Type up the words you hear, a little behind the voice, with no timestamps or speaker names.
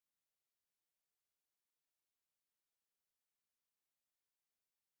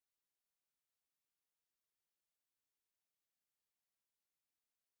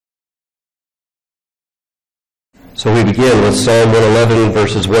So we begin with Psalm 111,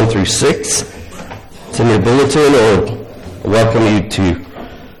 verses 1 through 6. It's in your bulletin, or I welcome you to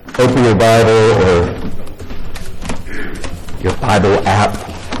open your Bible or your Bible app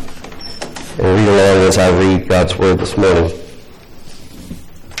and read along as I read God's Word this morning.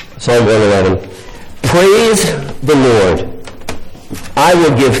 Psalm 111. Praise the Lord. I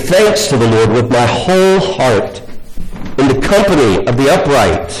will give thanks to the Lord with my whole heart, in the company of the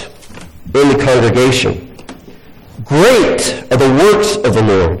upright, in the congregation. Great are the works of the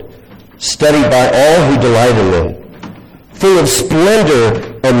Lord, studied by all who delight in them. Full of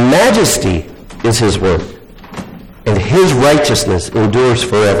splendor and majesty is his work, and his righteousness endures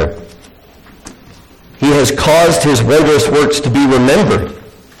forever. He has caused his wondrous works to be remembered.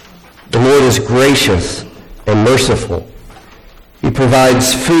 The Lord is gracious and merciful. He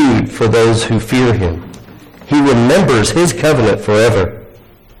provides food for those who fear him. He remembers his covenant forever.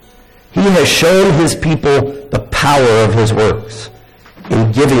 He has shown his people the power of his works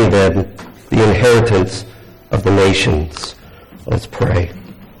in giving them the inheritance of the nations. Let's pray.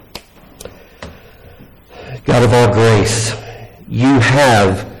 God of all grace, you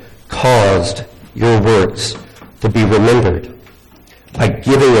have caused your works to be remembered by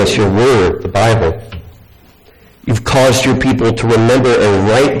giving us your word, the Bible. You've caused your people to remember and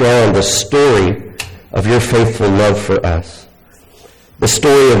write down the story of your faithful love for us. The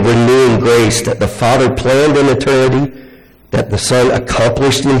story of renewing grace that the Father planned in eternity, that the Son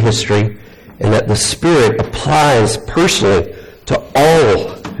accomplished in history, and that the Spirit applies personally to all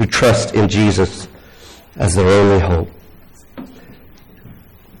who trust in Jesus as their only hope.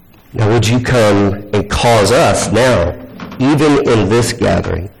 Now would you come and cause us now, even in this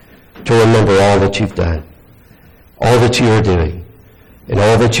gathering, to remember all that you've done, all that you are doing, and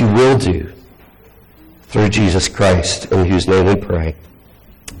all that you will do through Jesus Christ, in whose name we pray.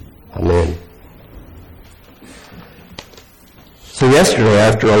 Amen. So yesterday,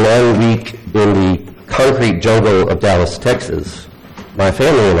 after a long week in the concrete jungle of Dallas, Texas, my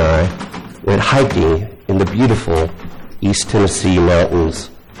family and I went hiking in the beautiful East Tennessee mountains,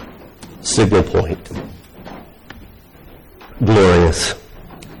 Signal Point. Glorious.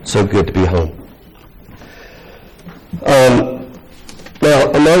 So good to be home.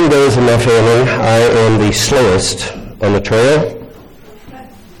 Now, among those in my family, I am the slowest on the trail.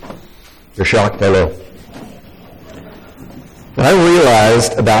 You're shocked, I know. But I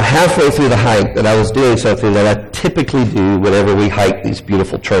realized about halfway through the hike that I was doing something that I typically do whenever we hike these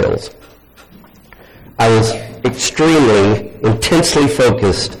beautiful trails. I was extremely, intensely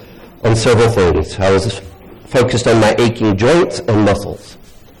focused on several things. I was focused on my aching joints and muscles.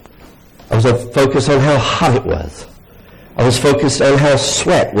 I was focused on how hot it was. I was focused on how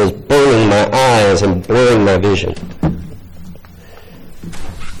sweat was burning my eyes and blurring my vision.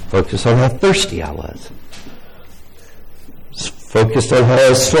 Focused on how thirsty I was. Focused on how I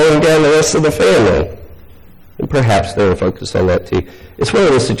was slowing down the rest of the family. And perhaps they were focused on that too. It's one of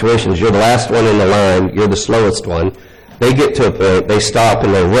those situations, you're the last one in the line, you're the slowest one. They get to a point, they stop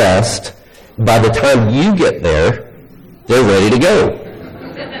and they rest. By the time you get there, they're ready to go.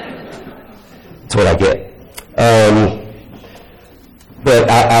 That's what I get. But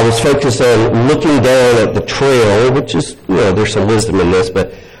I was focused on looking down at the trail, which is, there's some wisdom in this,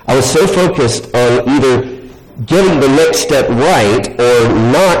 but I was so focused on either getting the next step right or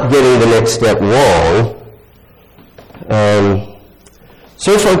not getting the next step wrong.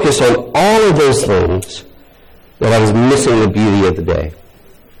 So focused on all of those things that I was missing the beauty of the day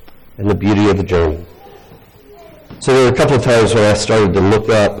and the beauty of the journey. So there were a couple of times when I started to look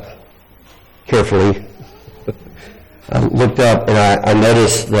up carefully. I looked up and I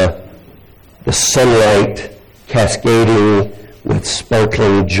noticed the sunlight cascading with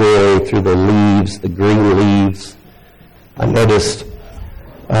sparkling joy through the leaves, the green leaves. I noticed,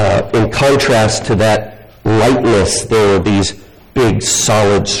 in contrast to that lightness, there were these big,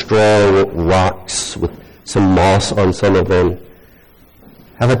 solid, strong rocks with some moss on some of them.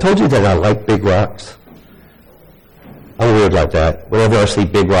 Have I told you that I like big rocks? I'm weird like that. Whenever I see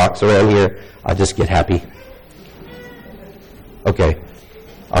big rocks around here, I just get happy. Okay,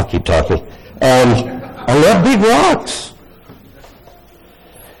 I'll keep talking. I love big rocks.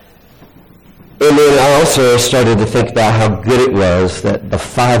 And then I also started to think about how good it was that the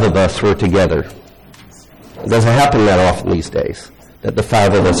five of us were together. It doesn't happen that often these days, that the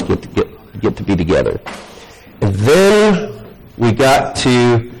five of us get to be together. And then we got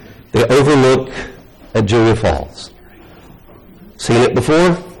to the overlook at Julia Falls. Seen it before?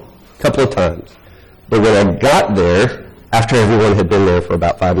 A couple of times. But when I got there, after everyone had been there for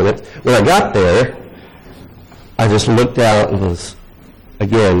about 5 minutes, when I got there, I just looked out and was,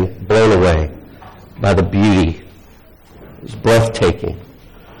 again, blown away by the beauty It's breathtaking.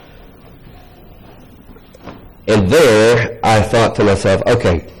 And there, I thought to myself,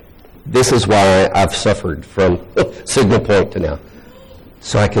 okay, this is why I've suffered from Signal Point to now.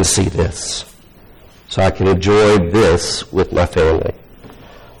 So I can see this. So I can enjoy this with my family.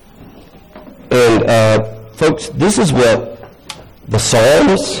 And folks, this is what the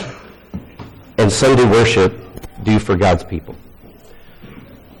Psalms and Sunday worship do for God's people.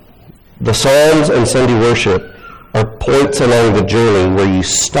 The Psalms and Sunday worship are points along the journey where you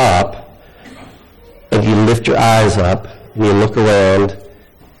stop and you lift your eyes up and you look around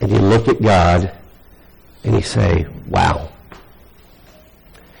and you look at God and you say, wow.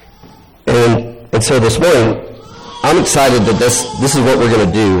 And so this morning, I'm excited that this is what we're going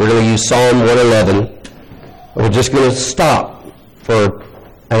to do. We're going to use Psalm 111. And we're just going to stop for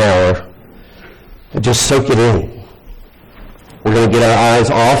an hour and just soak it in. We're going to get our eyes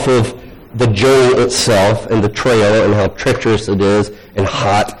off of the journey itself and the trail and how treacherous it is and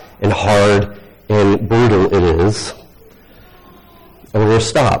hot and hard and brutal it is. And we're going to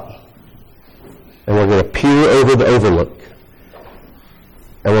stop. And we're going to peer over the overlook.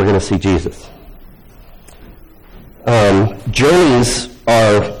 And we're going to see Jesus. Journeys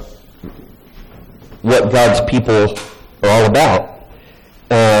are what God's people are all about.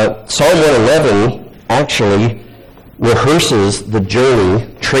 Psalm 111 actually rehearses the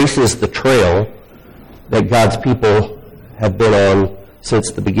journey, traces the trail that God's people have been on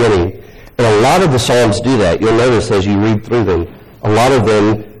since the beginning. And a lot of the Psalms do that. You'll notice as you read through them, a lot of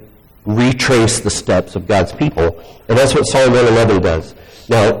them retrace the steps of God's people. And that's what Psalm 111 does.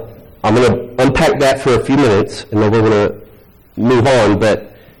 Now, I'm going to unpack that for a few minutes, and then we're going to move on.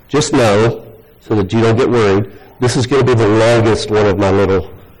 But just know, so that you don't get worried, this is going to be the longest one of my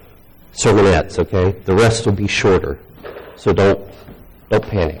little sermonettes, okay? The rest will be shorter. So don't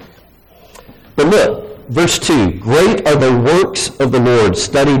panic. But look, verse 2, great are the works of the Lord,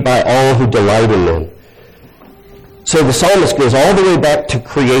 studied by all who delight in them. So the psalmist goes all the way back to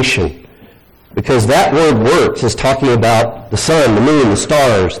creation. Because that word works is talking about the sun, the moon, the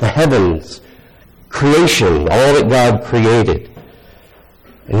stars, the heavens, creation, all that God created.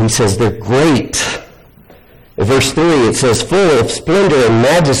 And he says they're great. In verse 3 it says, full of splendor and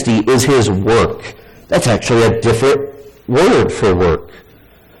majesty is his work. That's actually a different word for work.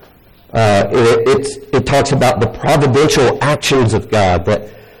 It talks about the providential actions of God, that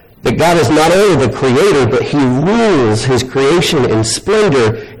God is not only the creator, but he rules his creation in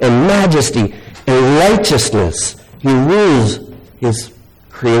splendor and majesty and righteousness. He rules his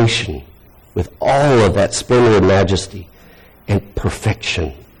creation with all of that splendor and majesty and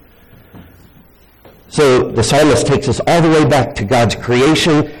perfection. So the psalmist takes us all the way back to God's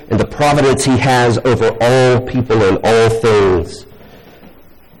creation and the providence he has over all people and all things.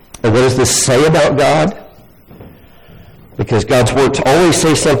 And what does this say about God? Because God's works always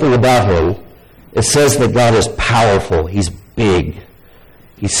say something about him. It says that God is powerful. He's big.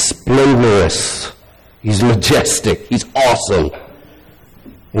 He's splendorous. He's majestic. He's awesome.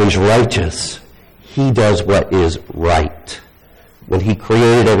 And he's righteous. He does what is right. When he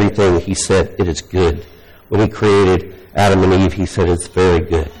created everything, he said it is good. When he created Adam and Eve, he said it's very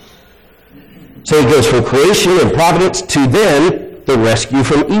good. So he goes from creation and providence to then the rescue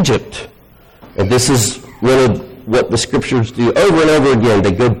from Egypt. And this is really what the scriptures do over and over again.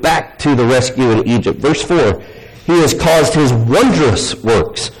 They go back to the rescue in Egypt. Verse 4, he has caused his wondrous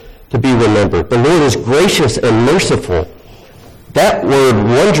works to be remembered. The Lord is gracious and merciful. That word,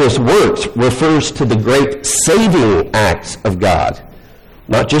 wondrous works, refers to the great saving acts of God.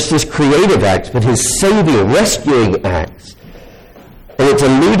 Not just his creative acts, but his saving, rescuing acts. And it's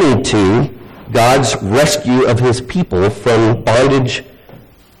alluding to God's rescue of his people from bondage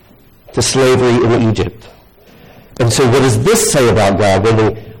to slavery in Egypt. And so what does this say about God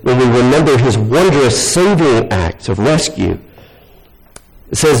when we remember his wondrous saving acts of rescue?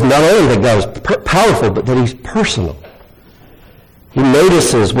 It says not only that God is powerful, but that he's personal. He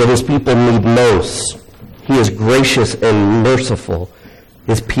notices what his people need most. He is gracious and merciful.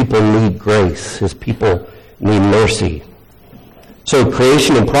 His people need grace. His people need mercy. So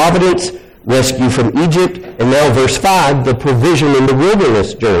creation and providence, rescue from Egypt, and now verse 5, the provision in the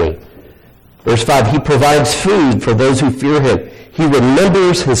wilderness journey. Verse 5, he provides food for those who fear him. He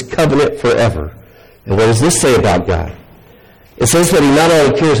remembers his covenant forever. And what does this say about God? It says that he not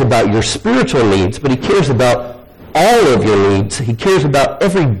only cares about your spiritual needs, but he cares about all of your needs. He cares about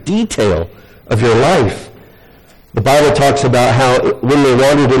every detail of your life. The Bible talks about how when they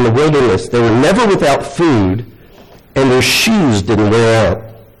wandered in the wilderness, they were never without food, and their shoes didn't wear out.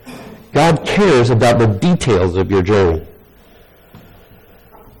 God cares about the details of your journey.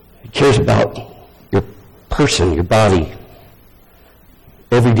 He cares about your person, your body.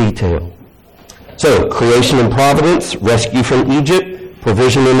 every detail. So, creation and providence, rescue from Egypt,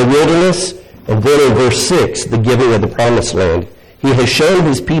 provision in the wilderness, and then in verse 6, the giving of the promised land. He has shown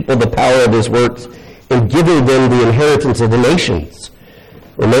his people the power of his works in giving them the inheritance of the nations.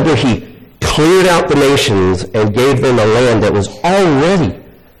 Remember, he cleared out the nations and gave them a land that was already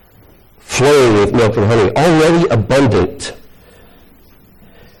flowing with milk and honey, already abundant.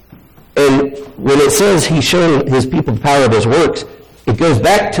 And when it says he's shown his people the power of his works, it goes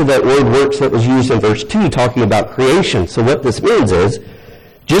back to that word works that was used in verse 2, talking about creation. So what this means is,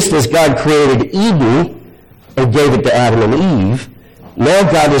 just as God created Eden and gave it to Adam and Eve, now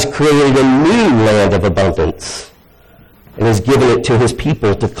God has created a new land of abundance and has given it to his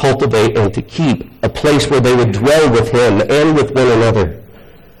people to cultivate and to keep, a place where they would dwell with him and with one another.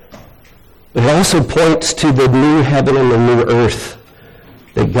 But it also points to the new heaven and the new earth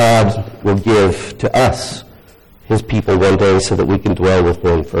that God will give to us, his people, one day, so that we can dwell with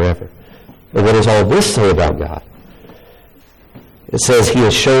him forever. And what does all this say about God? It says he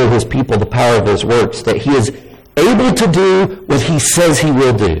has shown his people the power of his works, that he is able to do what he says he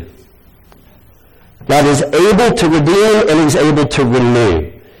will do. God is able to redeem and he's able to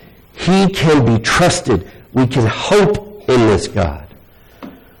renew. He can be trusted. We can hope in this God.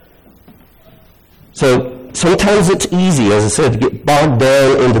 So sometimes it's easy, as I said, to get bogged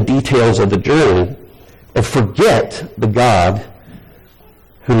down in the details of the journey and forget the God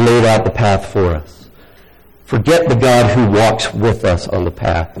who laid out the path for us. Forget the God who walks with us on the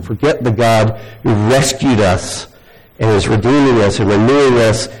path. Forget the God who rescued us and is redeeming us and renewing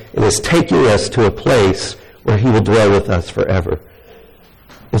us and is taking us to a place where he will dwell with us forever.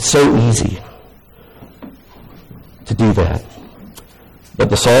 It's so easy to do that. But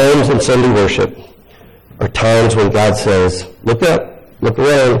the Psalms and Sunday worship are times when God says, look up, look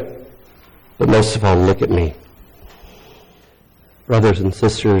around, but most of all, look at me. Brothers and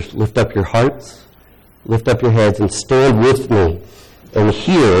sisters, lift up your hearts, lift up your heads, and stand with me and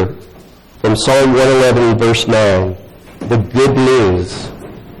hear from Psalm 111, verse 9, the good news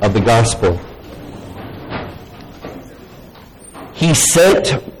of the gospel. He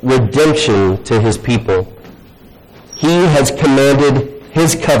sent redemption to his people. He has commanded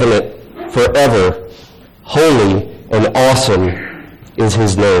his covenant forever. Holy and awesome is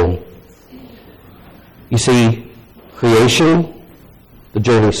his name. You see, creation, the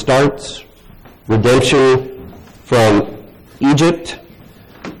journey starts, redemption from Egypt,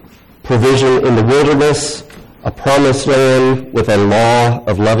 provision in the wilderness, a promised land with a law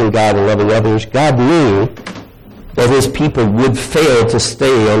of loving God and loving others. God knew that his people would fail to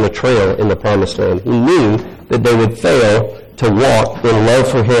stay on the trail in the promised land. He knew that they would fail to walk in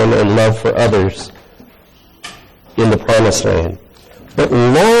love for him and love for others in the promised land. But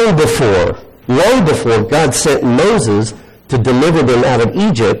long before God sent Moses to deliver them out of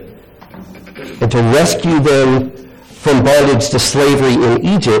Egypt and to rescue them from bondage to slavery in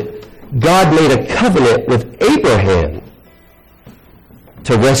Egypt, God made a covenant with Abraham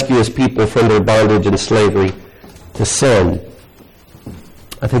to rescue his people from their bondage and slavery to sin.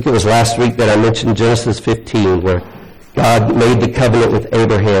 I think it was last week that I mentioned Genesis 15, where God made the covenant with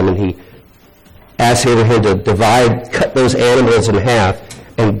Abraham, and he asked Abraham to cut those animals in half,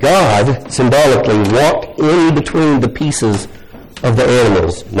 and God symbolically walked in between the pieces of the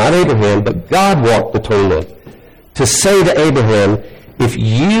animals. Not Abraham, but God walked between them to say to Abraham, if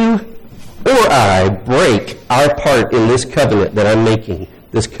you or I break our part in this covenant that I'm making,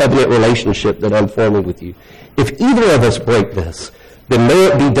 this covenant relationship that I'm forming with you, if either of us break this, then may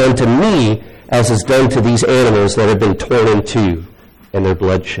it be done to me as is done to these animals that have been torn in two and their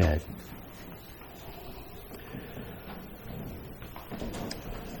blood shed.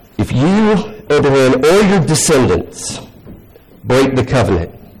 If you, Abraham, or your descendants break the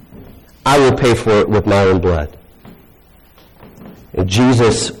covenant, I will pay for it with my own blood. And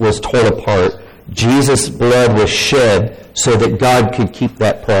Jesus was torn apart. Jesus' blood was shed so that God could keep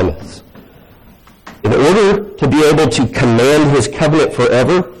that promise. In order to be able to command his covenant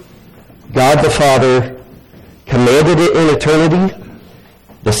forever, God the Father commanded it in eternity,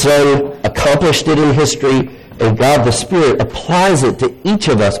 the Son accomplished it in history, and God the Spirit applies it to each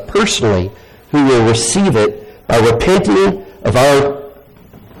of us personally who will receive it by repenting of our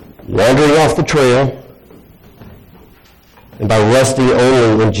wandering off the trail and by resting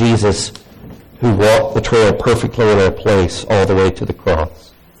only in Jesus, who walked the trail perfectly in our place all the way to the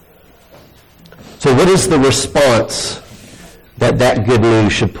cross. So what is the response that good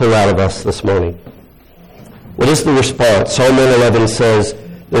news should pull out of us this morning? What is the response? Psalm 111 says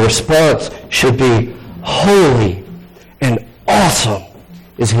the response should be, holy and awesome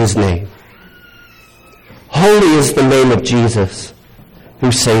is his name. Holy is the name of Jesus.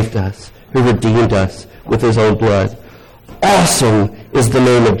 who saved us, who redeemed us with his own blood. Awesome is the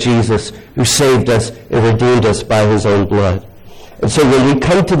name of Jesus, who saved us and redeemed us by his own blood. And so when we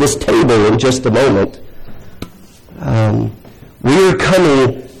come to this table in just a moment, we're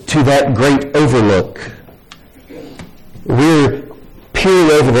coming to that great overlook. We're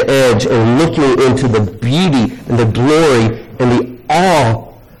peering over the edge and looking into the beauty and the glory and the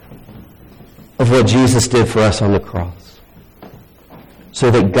awe of what Jesus did for us on the cross,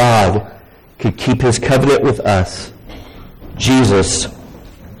 so that God could keep his covenant with us. Jesus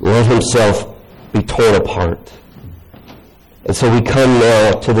let himself be torn apart. And so we come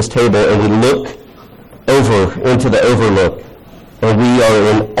now to this table and we look over into the overlook, and we are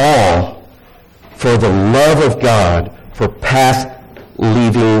in awe for the love of God for past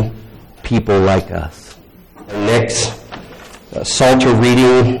leaving people like us. Our next Psalter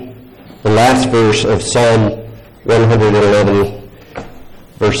reading, the last verse of Psalm 111,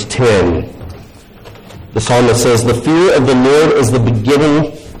 verse 10. The psalmist says, "The fear of the Lord is the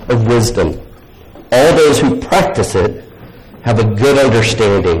beginning of wisdom. All those who practice it have a good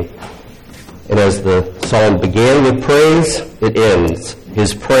understanding." And as the psalm began with praise, it ends.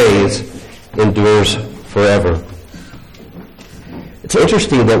 His praise endures forever. It's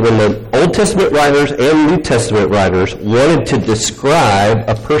interesting that when the Old Testament writers and New Testament writers wanted to describe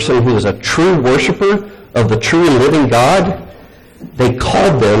a person who is a true worshiper of the true and living God, they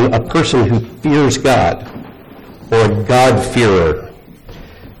called them a person who fears God, or a God-fearer.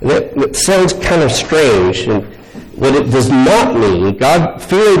 That sounds kind of strange. And what it does not mean,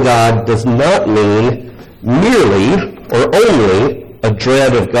 fearing God does not mean merely or only a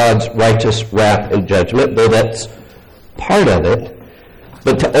dread of God's righteous wrath and judgment, though that's part of it.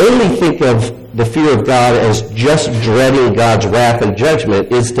 But to only think of the fear of God as just dreading God's wrath and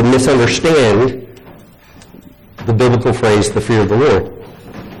judgment is to misunderstand the biblical phrase, the fear of the Lord.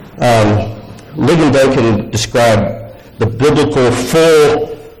 Ligon Duncan described the biblical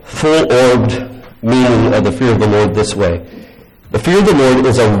full-orbed meaning of the fear of the Lord this way. The fear of the Lord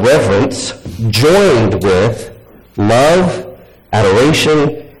is a reverence joined with love,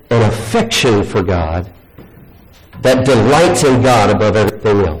 adoration, and affection for God that delights in God above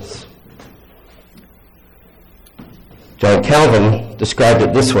everything else. John Calvin described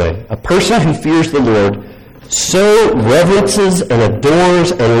it this way: a person who fears the Lord so reverences and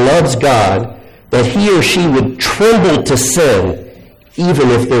adores and loves God that he or she would tremble to sin even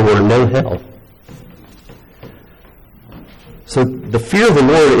if there were no hell. So the fear of the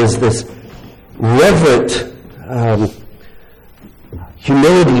Lord is this reverent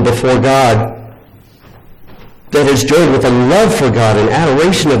humility before God that is joined with a love for God, an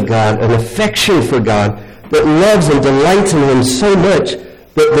adoration of God, an affection for God that loves and delights in him so much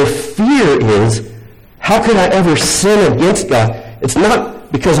that the fear is, how could I ever sin against God? It's not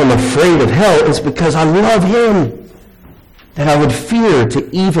because I'm afraid of hell, it's because I love him that I would fear to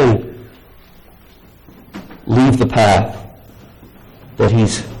even leave the path that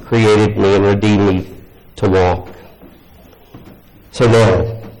he's created me and redeemed me to walk. So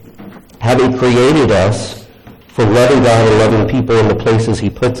now, having created us for loving God and loving people in the places he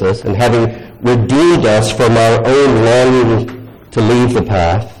puts us, and having redeemed us from our own longing to leave the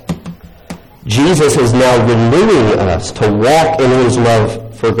path, Jesus is now renewing us to walk in his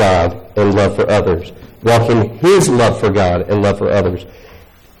love for God and love for others. Walk in his love for God and love for others.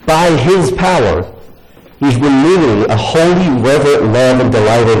 By his power, he's renewing a holy, reverent love and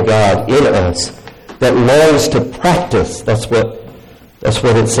delight in God in us that longs to practice. That's what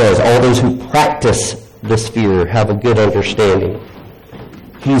it says. All those who practice this fear have a good understanding.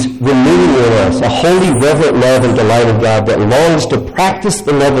 He's renewing in us a holy, reverent love and delight of God that longs to practice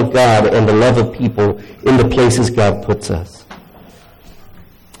the love of God and the love of people in the places God puts us.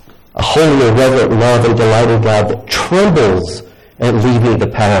 A holy and reverent love and delight of God that trembles at leaving the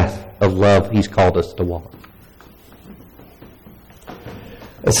path of love he's called us to walk.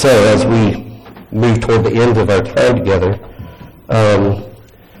 And so as we move toward the end of our time together,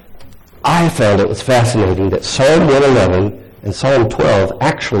 I found it was fascinating that Psalm 111 and Psalm 12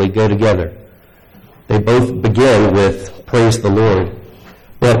 actually go together. They both begin with praise the Lord.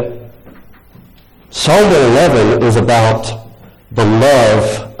 But Psalm 111 is about the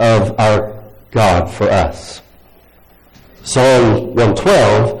love of our God for us. Psalm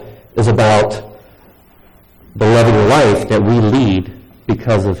 112 is about the loving life that we lead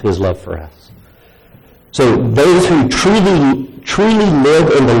because of his love for us. So those who truly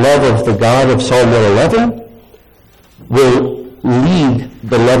live in the love of the God of Psalm 111 will lead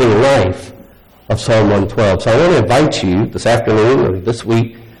the loving life of Psalm 112. So I want to invite you this afternoon or this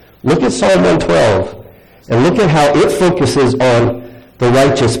week, look at Psalm 112 and look at how it focuses on the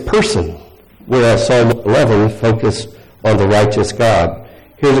righteous person, whereas Psalm 11 focused on the righteous God.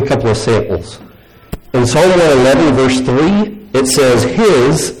 Here's a couple of samples. In Psalm 111, verse 3, it says,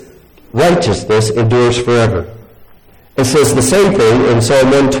 His righteousness endures forever. It says the same thing in Psalm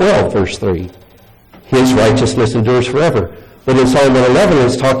 112, verse 3. His righteousness endures forever. But in Psalm 111,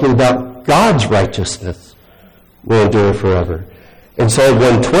 it's talking about God's righteousness will endure forever. In Psalm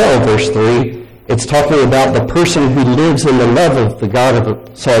 112, verse 3, it's talking about the person who lives in the love of the God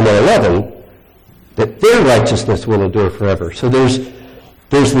of Psalm 111, that their righteousness will endure forever. So there's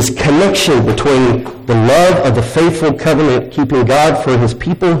this connection between the love of the faithful covenant-keeping God for his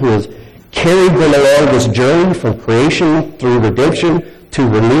people who has carried them along this journey from creation through redemption to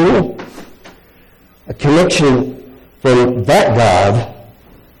renewal, a connection from that God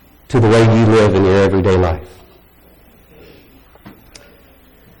to the way you live in your everyday life.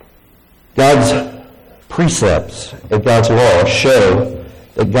 God's precepts and God's law show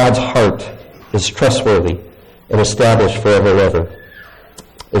that God's heart is trustworthy and established forever and ever.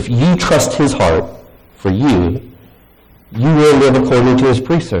 If you trust his heart for you, you will live according to his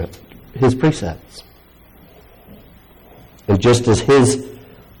precepts. And just as his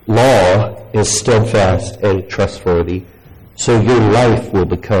law is steadfast and trustworthy, so your life will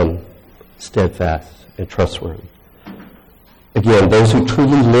become steadfast and trustworthy. Again, those who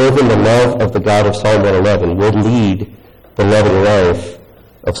truly live in the love of the God of Psalm 111 will lead the loving life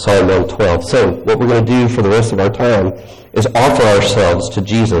of Psalm 112. So what we're going to do for the rest of our time is offer ourselves to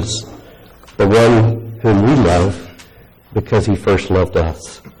Jesus, the one whom we love because he first loved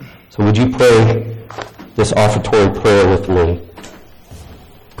us. So would you pray this offertory prayer with me?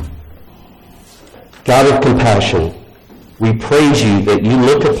 God of compassion, we praise you that you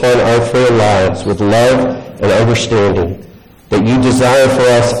look upon our frail lives with love and understanding, that you desire for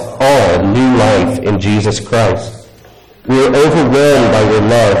us all new life in Jesus Christ. We are overwhelmed by your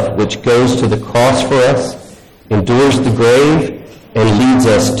love, which goes to the cross for us, endures the grave, and leads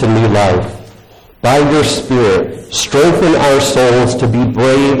us to new life. By your Spirit, strengthen our souls to be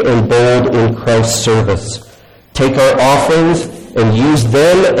brave and bold in Christ's service. Take our offerings and use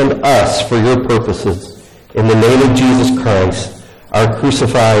them and us for your purposes. In the name of Jesus Christ, our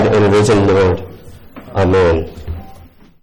crucified and risen Lord. Amen.